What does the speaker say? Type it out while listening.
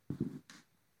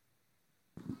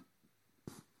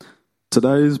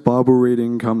Today's Bible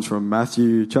reading comes from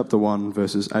Matthew chapter 1,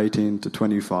 verses 18 to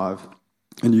 25,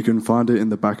 and you can find it in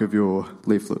the back of your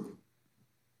leaflet.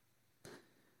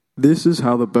 This is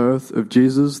how the birth of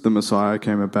Jesus the Messiah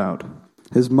came about.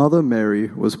 His mother Mary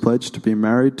was pledged to be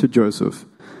married to Joseph,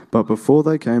 but before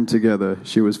they came together,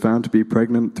 she was found to be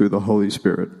pregnant through the Holy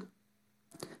Spirit.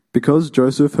 Because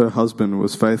Joseph, her husband,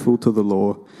 was faithful to the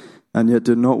law, and yet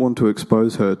did not want to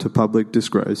expose her to public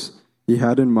disgrace, he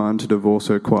had in mind to divorce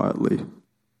her quietly.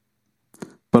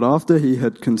 But after he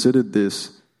had considered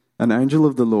this, an angel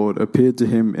of the Lord appeared to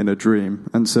him in a dream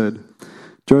and said,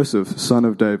 "Joseph, son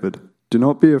of David, do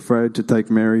not be afraid to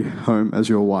take Mary home as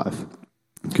your wife,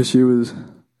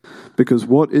 because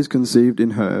what is conceived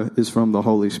in her is from the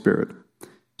Holy Spirit.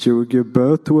 She will give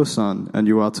birth to a son, and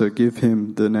you are to give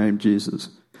him the name Jesus,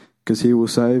 because he will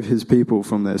save his people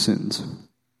from their sins."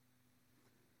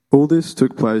 All this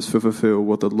took place to fulfill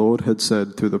what the Lord had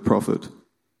said through the prophet,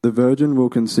 "The virgin will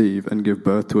conceive and give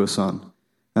birth to a son,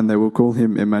 and they will call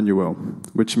him Emmanuel,"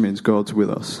 which means God's with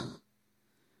us.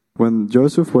 When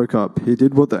Joseph woke up, he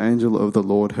did what the angel of the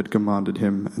Lord had commanded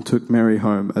him and took Mary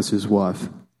home as his wife.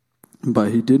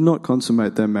 But he did not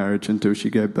consummate their marriage until she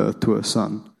gave birth to a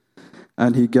son,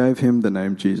 and he gave him the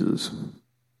name Jesus.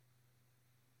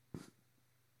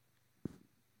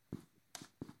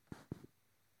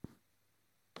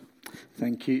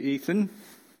 Thank you, Ethan.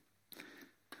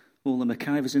 All the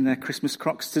McIvers in their Christmas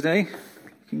Crocs today.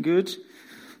 Looking good.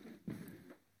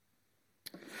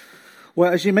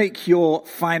 Well, as you make your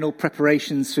final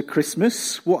preparations for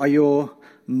Christmas, what are your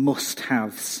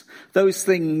must-haves? Those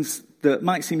things that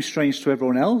might seem strange to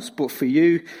everyone else, but for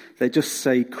you, they just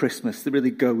say Christmas. They really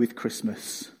go with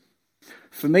Christmas.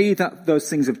 For me, those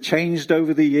things have changed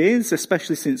over the years,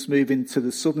 especially since moving to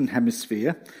the Southern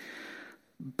Hemisphere.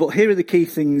 But here are the key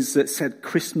things that said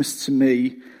Christmas to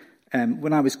me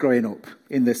when I was growing up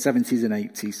in the 70s and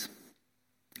 80s.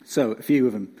 So, a few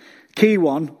of them. Key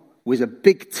one was a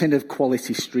big tin of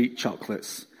quality street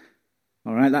chocolates.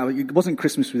 All right, it wasn't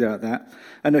Christmas without that.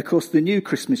 And of course, the new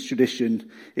Christmas tradition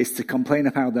is to complain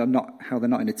of how they're not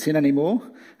in a tin anymore,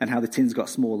 and how the tin's got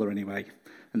smaller anyway,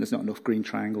 and there's not enough green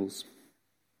triangles.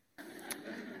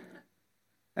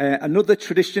 Another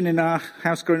tradition in our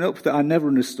house growing up that I never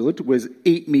understood was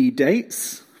eat me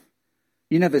dates.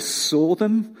 You never saw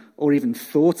them or even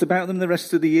thought about them the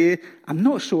rest of the year. I'm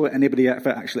not sure anybody ever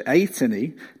actually ate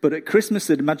any, but at Christmas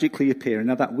they'd magically appear and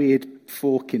have that weird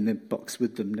fork in the box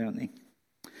with them, don't they?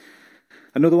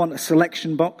 Another one, a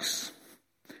selection box.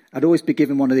 I'd always be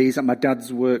given one of these at my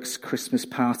dad's work's Christmas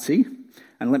party.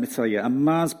 And let me tell you, a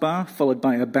Mars bar followed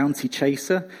by a Bounty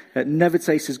Chaser, it never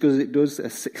tastes as good as it does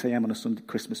at 6 a.m. on a Sunday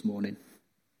Christmas morning.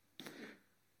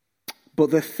 But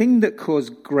the thing that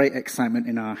caused great excitement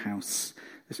in our house,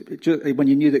 when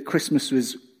you knew that Christmas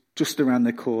was just around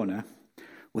the corner,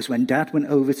 was when Dad went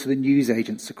over to the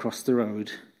newsagents across the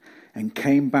road and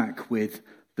came back with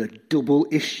the double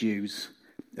issues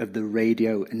of the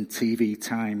Radio and TV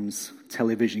Times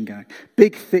television guide.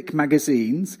 Big, thick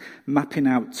magazines mapping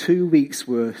out 2 weeks'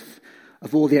 worth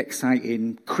of all the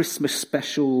exciting Christmas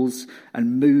specials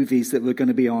and movies that were going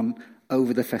to be on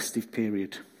over the festive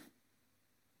period.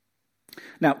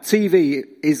 Now, TV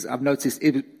I've noticed,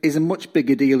 it is a much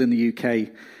bigger deal in the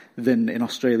UK than in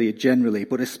Australia generally,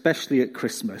 but especially at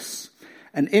Christmas.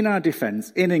 And in our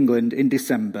defence, in England, in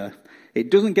December,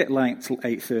 it doesn't get light till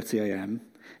 8:30 a.m.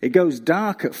 It goes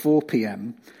dark at 4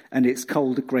 p.m, and it's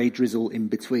cold grey drizzle in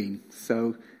between.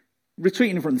 So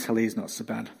retreating in front of the telly is not so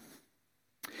bad.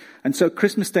 And so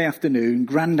Christmas Day afternoon,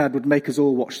 Grandad would make us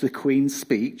all watch the Queen's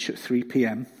speech at 3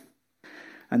 p.m,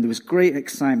 and there was great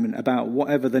excitement about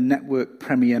whatever the network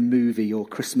premiere movie or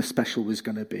Christmas special was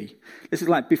going to be. This is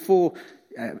like before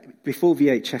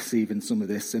VHS even, some of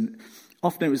this, and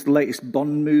often it was the latest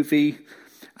Bond movie.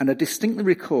 And I distinctly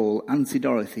recall Auntie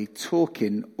Dorothy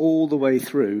talking all the way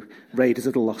through Raiders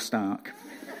of the Lost Ark.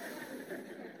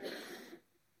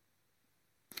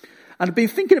 And I've been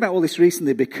thinking about all this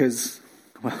recently because,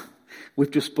 well,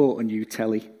 we've just bought a new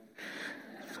telly.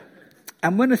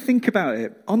 And when I think about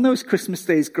it, on those Christmas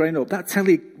days growing up,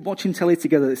 that watching telly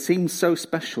together that seemed so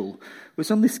special was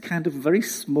on this kind of very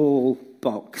small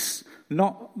box,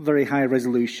 not very high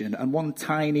resolution, and one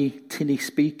tiny, tinny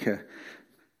speaker.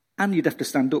 And you'd have to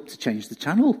stand up to change the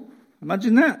channel.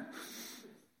 Imagine that.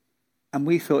 And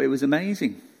we thought it was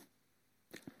amazing.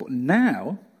 But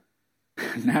now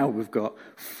we've got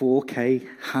 4K,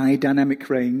 high dynamic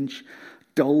range,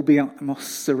 Dolby Atmos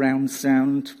surround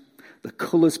sound, the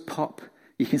colours pop,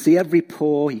 you can see every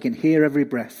pore, you can hear every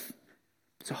breath.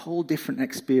 It's a whole different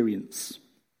experience.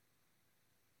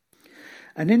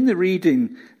 And in the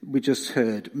reading we just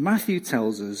heard, Matthew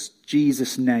tells us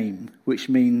Jesus' name, which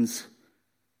means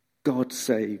God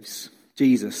saves.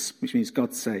 Jesus, which means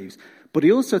God saves. But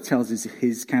he also tells us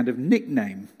his kind of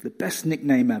nickname, the best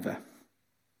nickname ever.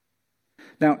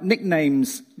 Now,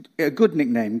 nicknames, a good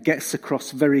nickname gets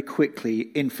across very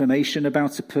quickly information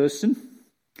about a person.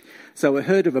 So I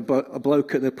heard of a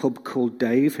bloke at the pub called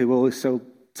Dave, who also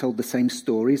told the same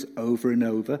stories over and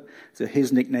over. So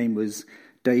his nickname was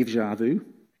Dave Javu.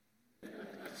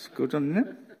 It's good, isn't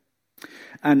it?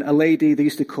 And a lady they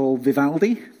used to call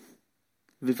Vivaldi,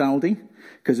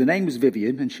 because her name was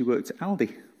Vivian and she worked at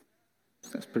Aldi. So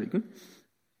that's pretty good.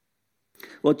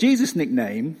 Well, Jesus'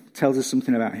 nickname tells us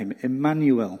something about him.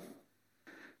 Emmanuel.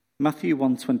 Matthew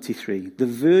 1:23. The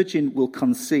virgin will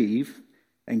conceive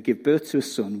and give birth to a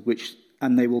son,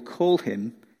 and they will call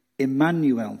him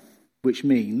Emmanuel, which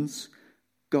means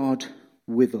God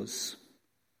with us.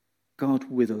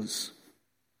 God with us.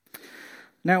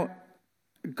 Now,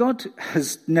 God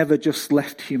has never just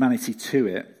left humanity to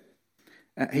it.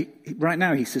 Right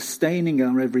now, he's sustaining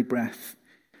our every breath.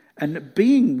 And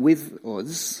being with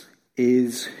us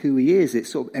is who he is.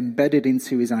 It's sort of embedded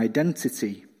into his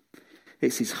identity.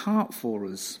 It's his heart for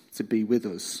us to be with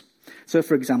us. So,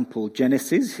 for example,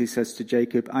 Genesis, he says to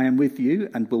Jacob, I am with you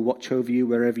and will watch over you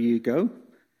wherever you go.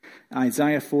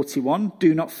 Isaiah 41,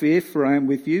 do not fear, for I am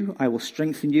with you. I will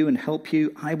strengthen you and help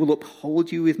you. I will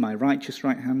uphold you with my righteous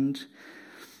right hand.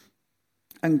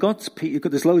 And God's people,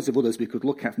 there's loads of others we could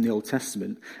look at from the Old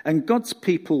Testament. And God's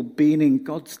people being in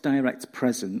God's direct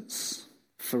presence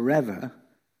forever,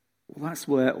 well, that's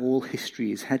where all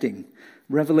history is heading.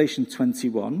 Revelation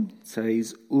 21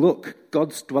 says, look,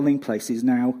 God's dwelling place is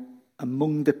now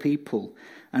among the people,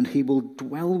 and he will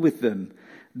dwell with them.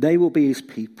 They will be his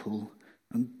people,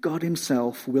 and God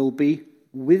himself will be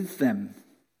with them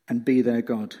and be their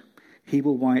God. He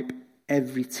will wipe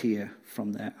every tear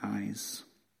from their eyes.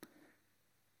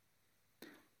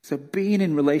 So being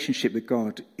in relationship with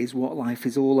God is what life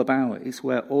is all about. It's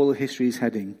where all of history is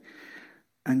heading.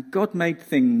 And God made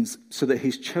things so that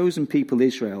his chosen people,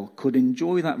 Israel, could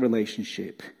enjoy that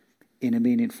relationship in a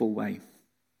meaningful way.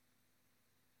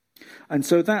 And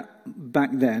so that, back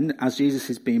then, as Jesus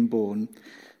is being born,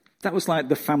 that was like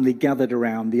the family gathered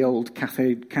around the old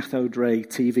cathode ray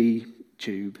TV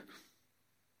tube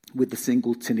with the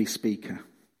single tinny speaker.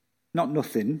 Not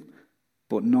nothing,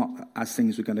 but not as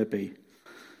things were going to be.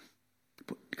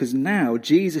 Because now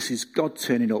Jesus is God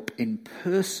turning up in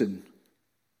person,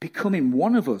 becoming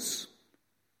one of us,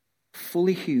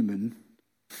 fully human,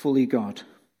 fully God,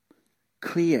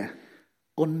 clear,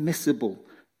 unmissable,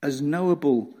 as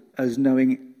knowable as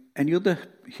knowing any other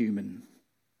human.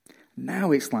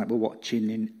 Now it's like we're watching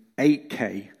in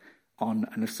 8K on,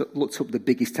 and I've looked up the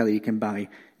biggest telly you can buy,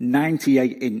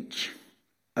 98-inch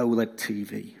OLED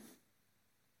TV.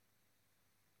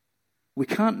 We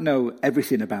can't know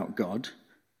everything about God,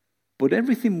 but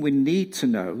everything we need to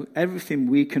know, everything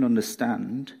we can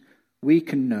understand, we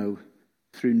can know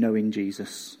through knowing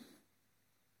Jesus.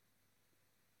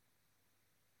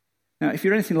 Now, if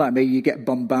you're anything like me, you get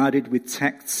bombarded with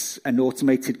texts and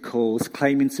automated calls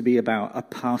claiming to be about a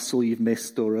parcel you've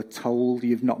missed or a toll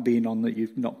you've not been on that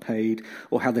you've not paid,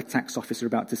 or how the tax office are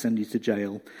about to send you to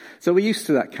jail. So we're used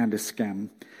to that kind of scam.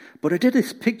 But I did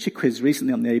this picture quiz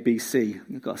recently on the ABC.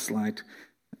 I've got a slide.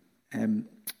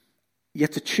 You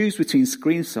had to choose between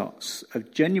screenshots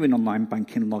of genuine online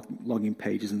banking login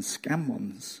pages and scam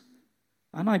ones.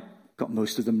 And I got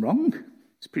most of them wrong.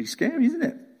 It's pretty scary, isn't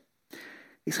it?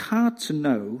 It's hard to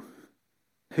know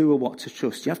who or what to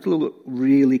trust. You have to look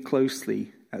really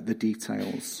closely at the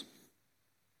details.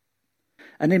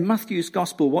 And in Matthew's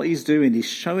gospel, what he's doing is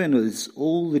showing us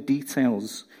all the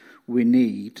details we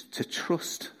need to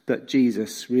trust that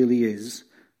Jesus really is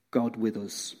God with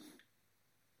us.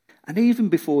 And even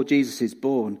before Jesus is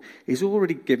born, he's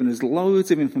already given us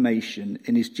loads of information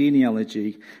in his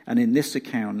genealogy and in this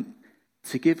account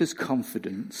to give us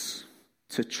confidence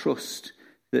to trust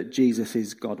that Jesus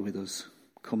is God with us,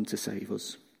 come to save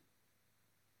us.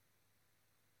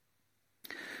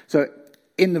 So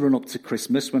in the run-up to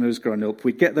Christmas, when I was growing up,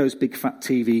 we'd get those big fat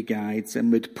TV guides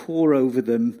and we'd pore over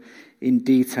them in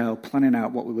detail, planning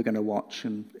out what we were going to watch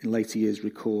and in later years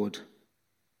record.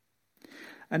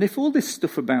 And if all this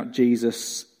stuff about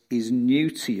Jesus is new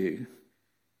to you,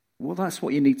 well, that's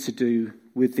what you need to do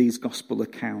with these gospel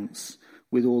accounts,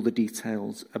 with all the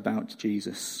details about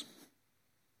Jesus.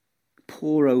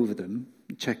 Pore over them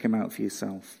and check them out for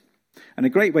yourself. And a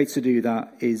great way to do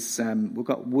that is we've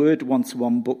got Word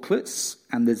one-to-one booklets,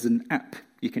 and there's an app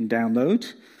you can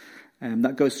download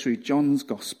that goes through John's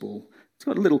Gospel. It's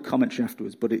got a little commentary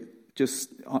afterwards, but it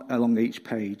just along each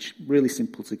page. Really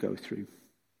simple to go through.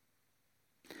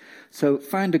 So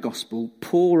find a gospel,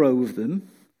 pore over them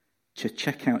to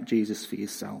check out Jesus for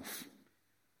yourself.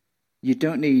 You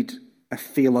don't need a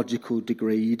theological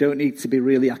degree. You don't need to be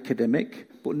really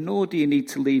academic, but nor do you need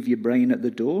to leave your brain at the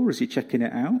door as you're checking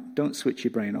it out. Don't switch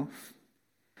your brain off.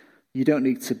 You don't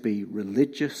need to be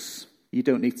religious. You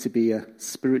don't need to be a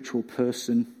spiritual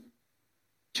person.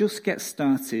 Just get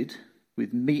started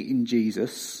with meeting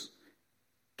Jesus,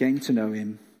 getting to know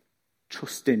him,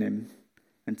 trusting him,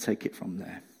 and take it from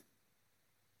there.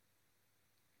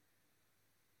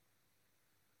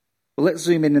 Well, let's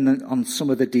zoom in on some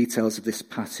of the details of this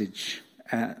passage.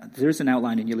 There is an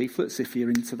outline in your leaflets if you're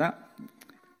into that.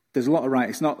 There's a lot of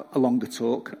writing. It's not a longer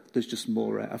talk. There's just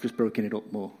more. I've just broken it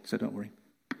up more, so don't worry.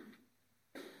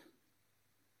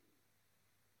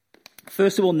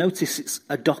 First of all, notice it's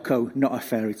a doco, not a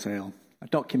fairy tale. A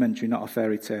documentary, not a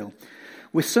fairy tale.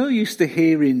 We're so used to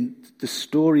hearing the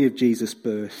story of Jesus'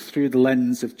 birth through the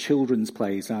lens of children's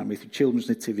plays, aren't we? Through children's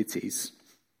nativities.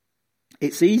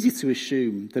 It's easy to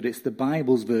assume that it's the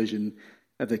Bible's version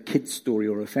of a kid's story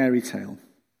or a fairy tale.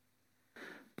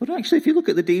 But actually, if you look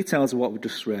at the details of what we've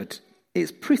just read,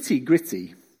 it's pretty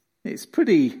gritty. It's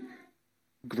pretty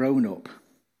grown up.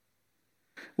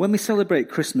 When we celebrate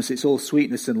Christmas, it's all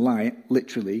sweetness and light,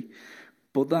 literally,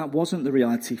 but that wasn't the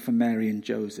reality for Mary and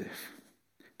Joseph.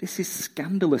 This is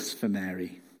scandalous for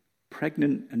Mary,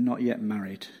 pregnant and not yet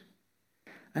married.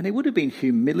 And it would have been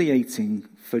humiliating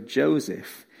for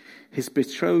Joseph, his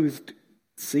betrothed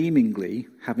seemingly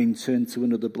having turned to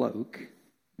another bloke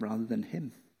rather than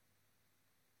him.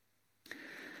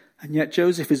 And yet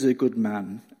Joseph is a good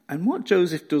man. And what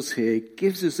Joseph does here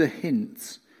gives us a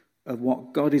hint of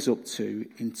what God is up to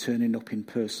in turning up in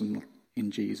person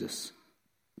in Jesus.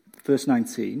 Verse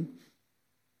 19,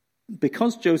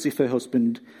 because Joseph, her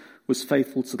husband, was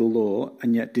faithful to the law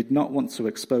and yet did not want to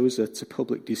expose her to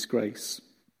public disgrace,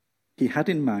 he had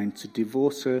in mind to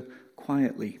divorce her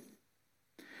quietly.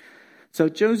 So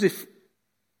Joseph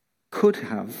could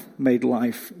have made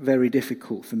life very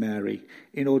difficult for Mary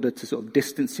in order to sort of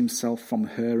distance himself from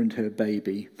her and her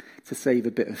baby to save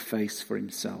a bit of face for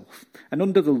himself. And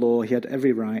under the law, he had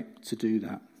every right to do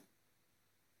that.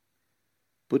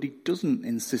 But he doesn't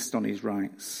insist on his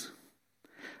rights.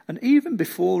 And even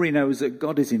before he knows that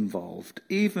God is involved,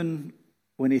 even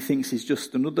when he thinks he's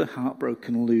just another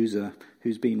heartbroken loser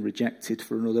who's been rejected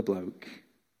for another bloke,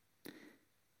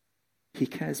 he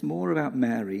cares more about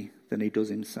Mary than he does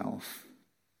himself.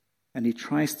 And he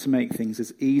tries to make things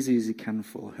as easy as he can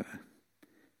for her.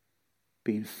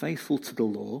 Being faithful to the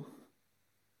law,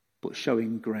 but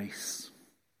showing grace.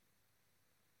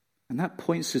 And that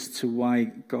points us to why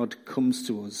God comes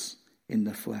to us in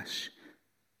the flesh.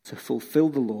 To fulfill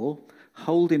the law,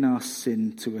 holding our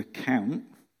sin to account,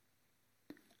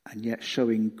 and yet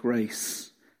showing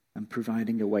grace and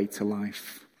providing a way to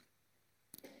life.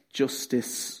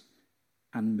 Justice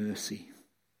and mercy.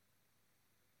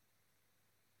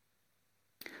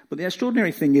 But the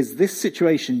extraordinary thing is this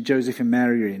situation Joseph and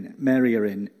Mary are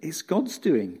in is God's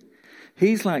doing.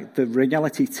 He's like the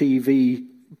reality TV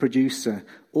producer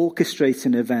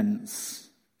orchestrating events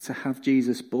to have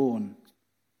Jesus born.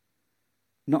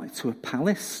 Not into a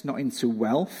palace, not into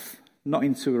wealth, not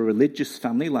into a religious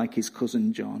family like his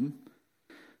cousin John,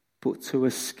 but to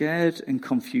a scared and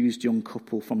confused young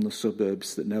couple from the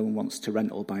suburbs that no one wants to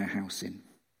rent or buy a house in.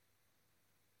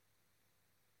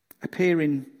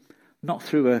 Appearing not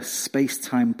through a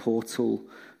space-time portal,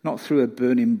 not through a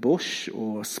burning bush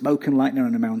or smoke and lightning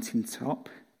on a mountain top,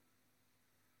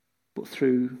 but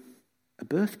through a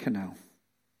birth canal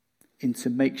into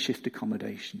makeshift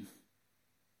accommodation.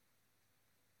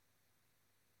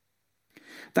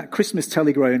 That Christmas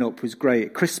telly growing up was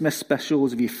great. Christmas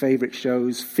specials of your favourite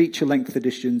shows, feature-length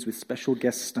editions with special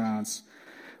guest stars.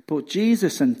 But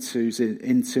Jesus enters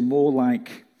into more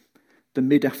like the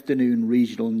mid-afternoon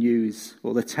regional news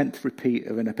or the 10th repeat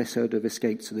of an episode of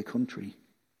Escape to the Country.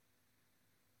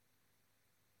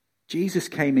 Jesus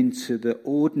came into the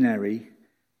ordinary,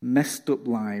 messed up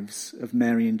lives of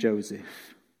Mary and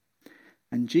Joseph.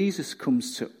 And Jesus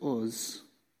comes to us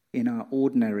in our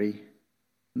ordinary,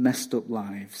 messed up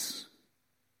lives.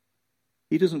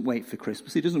 He doesn't wait for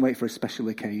Christmas. He doesn't wait for a special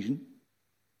occasion.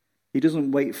 He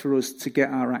doesn't wait for us to get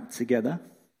our act together.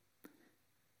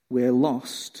 We're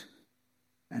lost,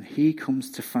 and he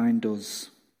comes to find us,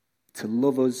 to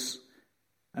love us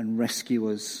and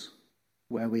rescue us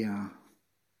where we are.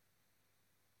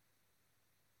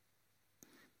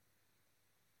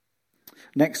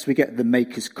 Next, we get the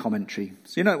Maker's commentary.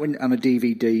 So, when on a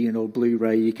DVD or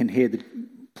Blu-ray, you can hear the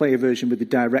play a version with the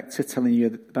director telling you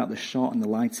about the shot and the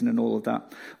lighting and all of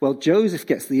that. Well, Joseph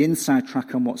gets the inside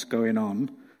track on what's going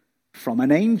on from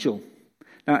an angel.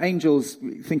 Now, angels,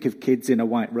 think of kids in a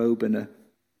white robe and a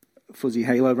fuzzy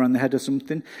halo around the head or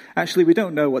something. Actually, we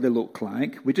don't know what they look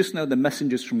like. We just know they're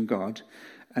messengers from God.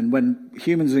 And when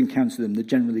humans encounter them, they're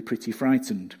generally pretty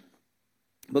frightened.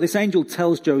 But this angel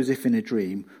tells Joseph in a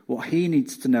dream what he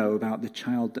needs to know about the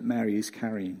child that Mary is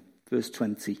carrying. Verse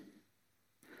 20.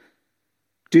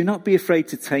 Do not be afraid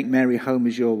to take Mary home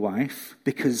as your wife,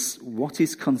 because what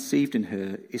is conceived in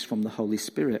her is from the Holy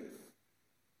Spirit.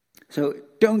 So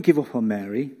don't give up on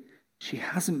Mary. She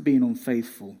hasn't been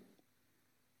unfaithful.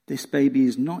 This baby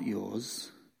is not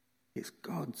yours, it's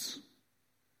God's.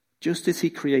 Just as he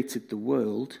created the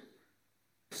world,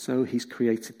 so he's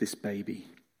created this baby.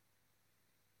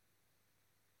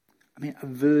 I mean, a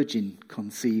virgin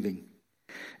conceiving.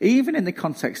 Even in the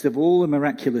context of all the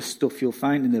miraculous stuff you'll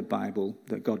find in the Bible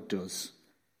that God does,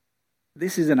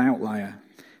 this is an outlier.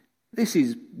 This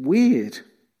is weird.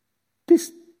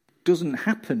 This doesn't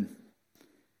happen.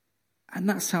 And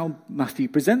that's how Matthew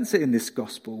presents it in this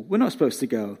gospel. We're not supposed to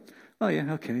go, oh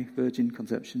yeah, okay, virgin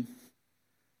conception.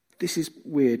 This is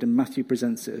weird, and Matthew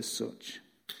presents it as such.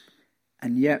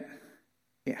 And yet,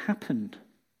 it happened.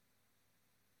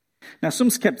 Now, some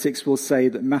skeptics will say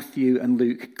that Matthew and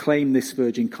Luke claim this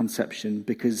virgin conception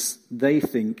because they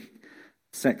think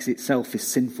sex itself is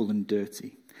sinful and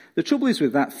dirty. The trouble is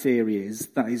with that theory is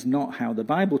that is not how the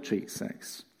Bible treats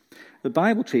sex. The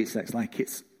Bible treats sex like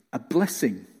it's a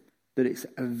blessing, that it's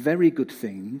a very good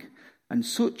thing, and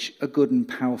such a good and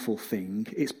powerful thing,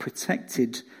 it's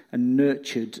protected and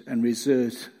nurtured and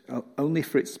reserved only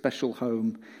for its special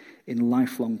home in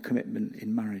lifelong commitment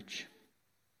in marriage.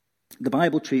 The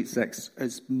Bible treats sex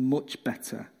as a much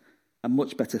better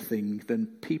thing than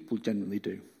people generally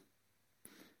do.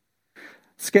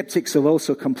 Skeptics will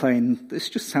also complain, this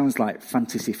just sounds like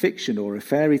fantasy fiction or a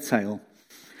fairy tale.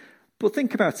 But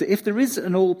think about it, if there is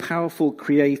an all-powerful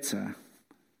creator,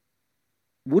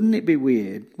 wouldn't it be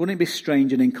weird, wouldn't it be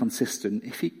strange and inconsistent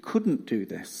if he couldn't do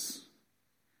this?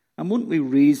 And wouldn't we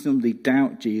reasonably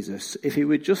doubt Jesus if he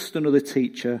were just another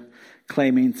teacher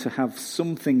claiming to have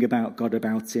something about God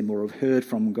about him or have heard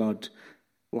from God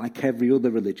like every other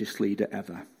religious leader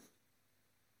ever?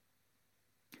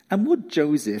 And would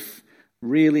Joseph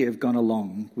really have gone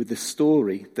along with the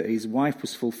story that his wife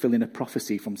was fulfilling a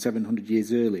prophecy from 700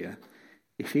 years earlier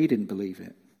if he didn't believe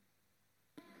it?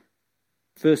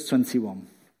 Verse 21.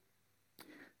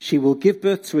 She will give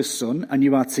birth to a son, and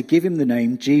you are to give him the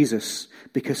name Jesus,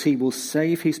 because he will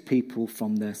save his people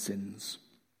from their sins.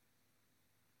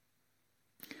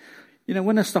 You know,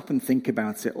 when I stop and think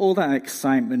about it, all that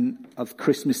excitement of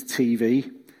Christmas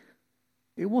TV,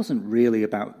 it wasn't really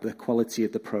about the quality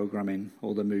of the programming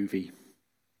or the movie.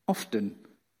 Often,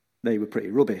 they were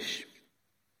pretty rubbish.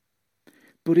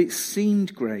 But it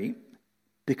seemed great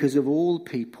because of all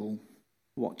people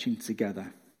watching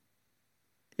together.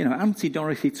 You know, Auntie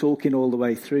Dorothy talking all the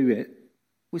way through it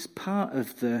was part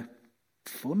of the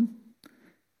fun.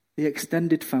 The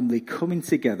extended family coming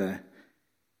together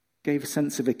gave a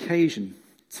sense of occasion,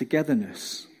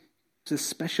 togetherness. It was a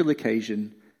special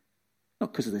occasion,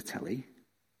 not because of the telly,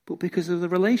 but because of the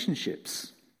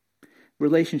relationships.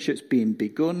 Relationships being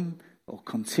begun or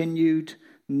continued,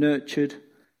 nurtured,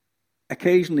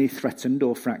 occasionally threatened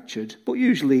or fractured, but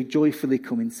usually joyfully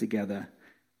coming together.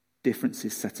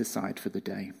 Differences set aside for the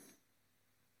day.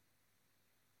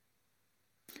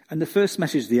 And the first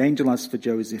message the angel has for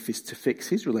Joseph is to fix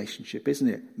his relationship, isn't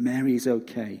it? Mary is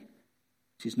okay.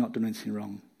 She's not done anything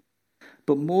wrong.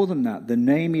 But more than that, the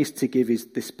name he is to give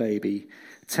this baby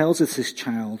tells us this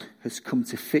child has come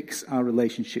to fix our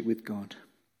relationship with God.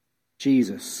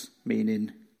 Jesus,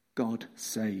 meaning God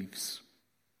saves.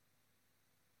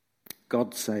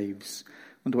 God saves.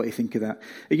 Wonder what you think of that.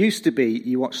 It used to be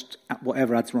you watched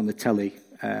whatever ads were on the telly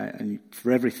and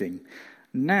for everything.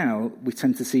 Now we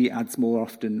tend to see ads more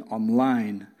often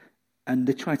online, and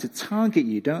they try to target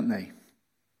you, don't they?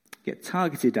 Get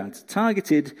targeted ads.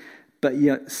 Targeted, but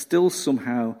yet still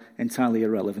somehow entirely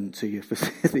irrelevant to you for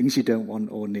things you don't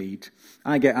want or need.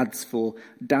 I get ads for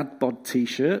dad bod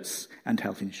t-shirts and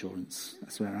health insurance.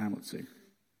 That's where I'm up to.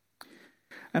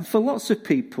 And for lots of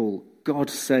people,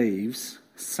 God saves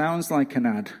sounds like an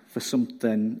ad for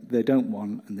something they don't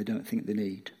want and they don't think they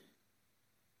need.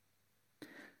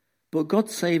 But God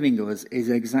saving us is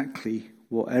exactly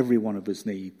what every one of us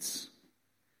needs.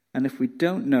 And if we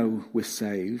don't know we're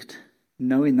saved,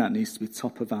 knowing that needs to be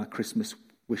top of our Christmas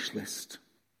wish list.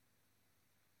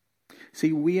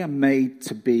 See, we are made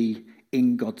to be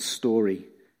in God's story,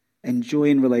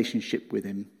 enjoying relationship with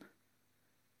him.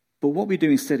 But what we do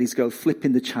instead is go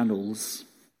flipping the channels,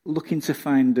 looking to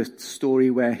find a story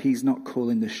where he's not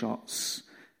calling the shots,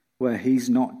 where he's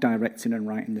not directing and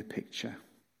writing the picture.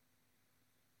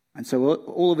 And so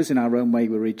all of us in our own way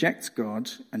will reject God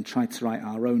and try to write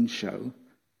our own show,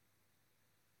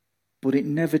 but it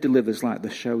never delivers like the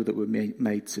show that we're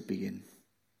made to be in.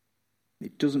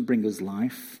 It doesn't bring us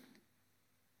life.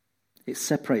 It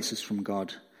separates us from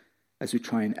God as we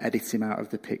try and edit him out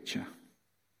of the picture.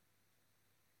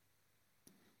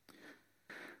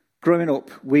 Growing up,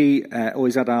 we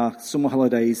always had our summer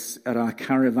holidays at our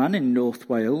caravan in North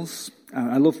Wales.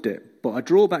 I loved it, but a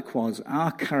drawback was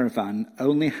our caravan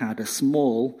only had a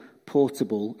small,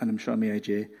 portable, and I'm showing my age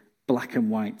here, black and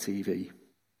white TV.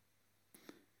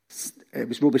 It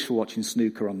was rubbish for watching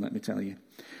snooker on, let me tell you.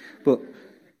 But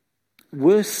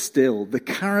worse still, the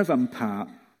caravan park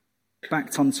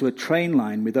backed onto a train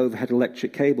line with overhead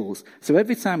electric cables. So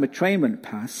every time a train went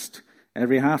past,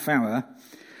 every half hour,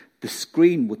 the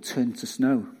screen would turn to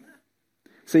snow.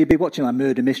 So you'd be watching like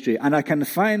murder mystery, and I can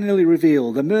finally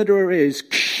reveal the murderer is...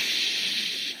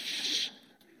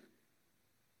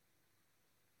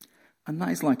 And that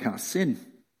is like our sin.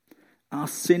 Our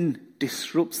sin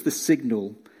disrupts the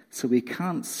signal, so we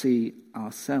can't see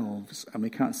ourselves and we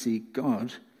can't see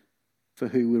God for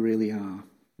who we really are,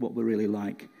 what we're really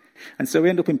like. And so we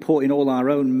end up importing all our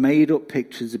own made-up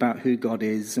pictures about who God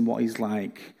is and what he's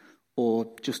like, or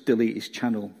just delete his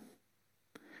channel.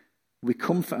 We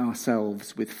comfort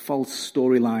ourselves with false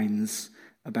storylines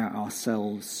about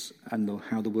ourselves and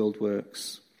how the world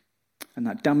works. And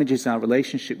that damages our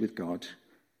relationship with God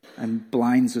and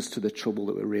blinds us to the trouble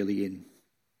that we're really in.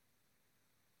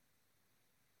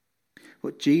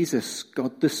 But Jesus,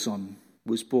 God the Son,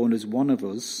 was born as one of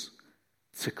us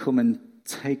to come and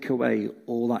take away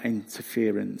all that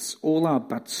interference, all our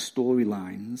bad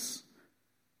storylines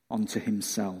onto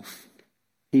himself.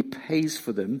 He pays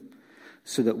for them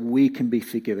so that we can be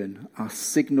forgiven, our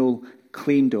signal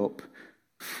cleaned up,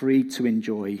 free to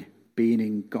enjoy being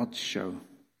in God's show.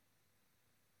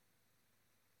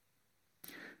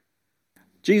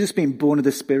 Jesus being born of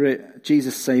the Spirit,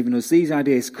 Jesus saving us, these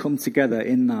ideas come together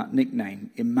in that nickname,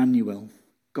 Emmanuel,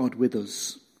 God with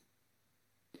us.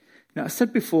 Now, I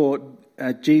said before,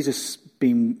 Jesus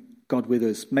being God with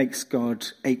us makes God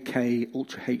 8K,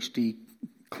 Ultra HD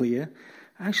clear.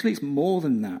 Actually, it's more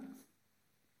than that.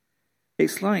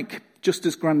 It's like just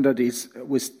as Grandad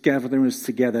was gathering us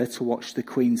together to watch the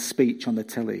Queen's speech on the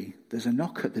telly, there's a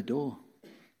knock at the door.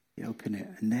 You open it,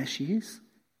 and there she is.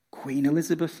 Queen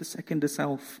Elizabeth II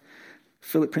herself.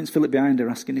 Prince Philip behind her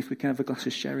asking if we can have a glass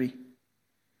of sherry.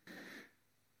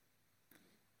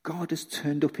 God has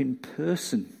turned up in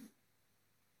person.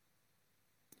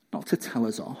 Not to tell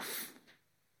us off.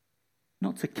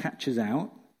 Not to catch us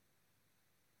out.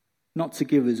 Not to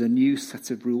give us a new set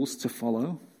of rules to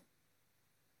follow.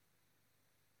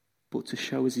 But to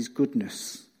show us his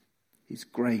goodness, his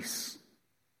grace,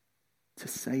 to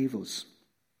save us.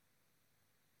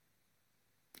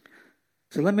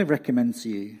 So let me recommend to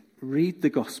you, read the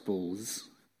Gospels,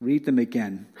 read them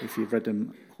again if you've read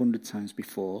them 100 times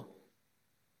before,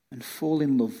 and fall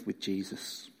in love with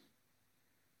Jesus.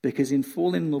 Because in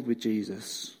falling in love with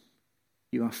Jesus,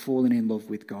 you are falling in love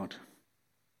with God.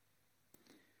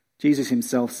 Jesus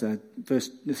himself said,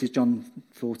 this is John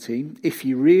 14, if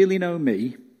you really know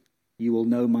me, you will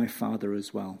know my Father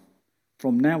as well.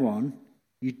 From now on,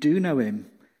 you do know him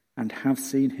and have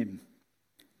seen him.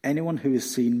 Anyone who has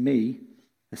seen me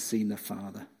has seen the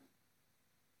Father.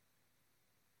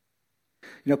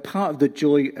 You know, part of the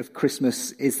joy of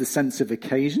Christmas is the sense of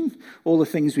occasion. All the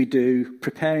things we do,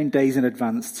 preparing days in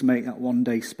advance to make that one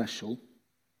day special.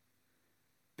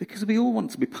 Because we all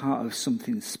want to be part of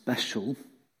something special,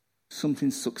 something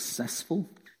successful.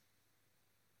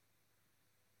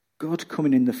 God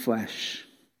coming in the flesh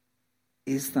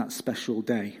is that special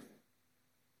day.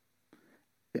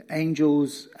 The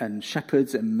angels and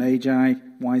shepherds and magi,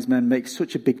 wise men, make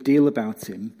such a big deal about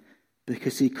him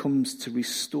because he comes to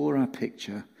restore our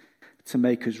picture, to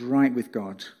make us right with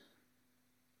God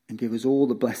and give us all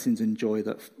the blessings and joy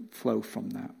that flow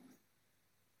from that.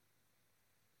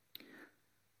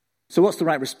 So what's the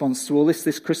right response to all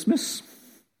this Christmas?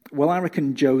 Well, I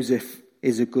reckon Joseph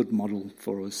is a good model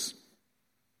for us.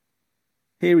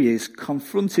 Here he is,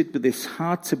 confronted with this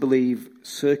hard-to-believe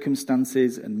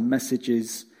circumstances and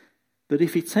messages that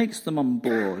if he takes them on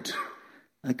board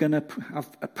are going to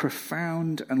have a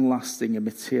profound and lasting and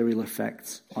material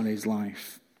effect on his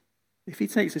life. If he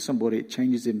takes this on board, it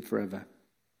changes him forever.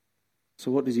 So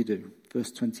what does he do?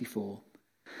 Verse 24.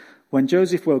 When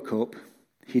Joseph woke up,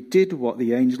 he did what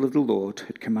the angel of the Lord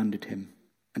had commanded him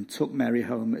and took Mary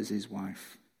home as his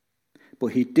wife.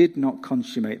 but he did not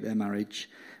consummate their marriage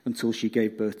until she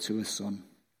gave birth to a son,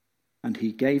 and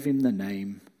he gave him the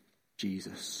name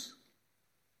Jesus.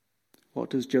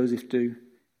 What does Joseph do?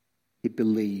 He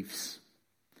believes.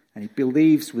 And he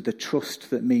believes with a trust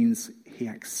that means he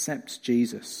accepts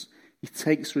Jesus. He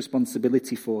takes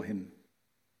responsibility for him.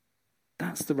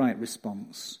 That's the right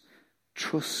response.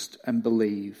 Trust and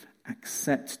believe.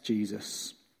 Accept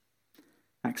Jesus.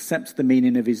 Accept the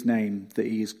meaning of his name, that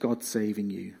he is God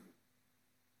saving you.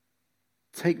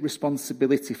 Take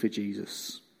responsibility for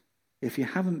Jesus. If you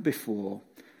haven't before,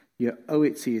 you owe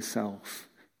it to yourself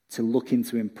to look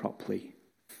into him properly,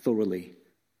 thoroughly.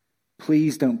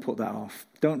 Please don't put that off.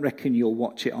 Don't reckon you'll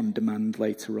watch it on demand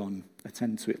later on.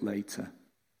 Attend to it later.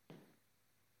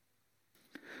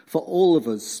 For all of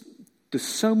us, there's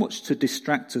so much to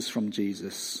distract us from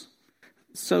Jesus.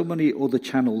 So many other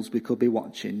channels we could be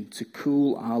watching to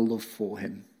cool our love for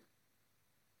him.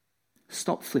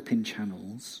 Stop flipping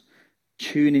channels.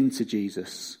 Tune into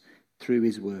Jesus through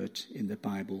his word in the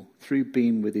Bible, through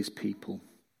being with his people.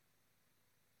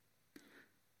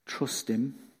 Trust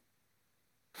him.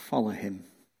 Follow him.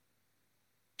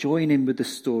 Join in with the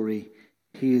story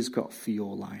he has got for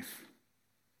your life.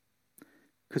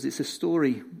 Because it's a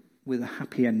story with a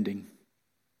happy ending.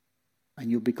 And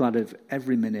you'll be glad of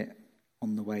every minute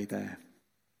on the way there.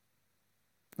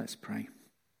 Let's pray.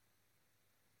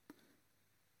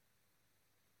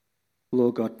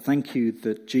 Lord God, thank you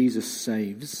that Jesus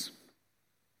saves.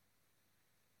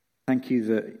 Thank you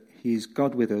that he is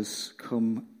God with us,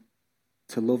 come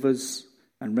to love us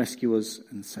and rescue us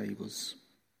and save us.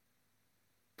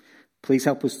 Please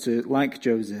help us to, like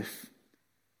Joseph,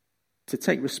 to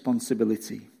take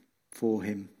responsibility for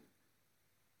him,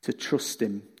 to trust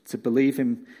him, to believe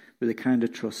him with a kind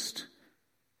of trust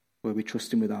where we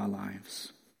trust him with our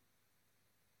lives.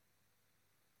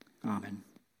 Amen.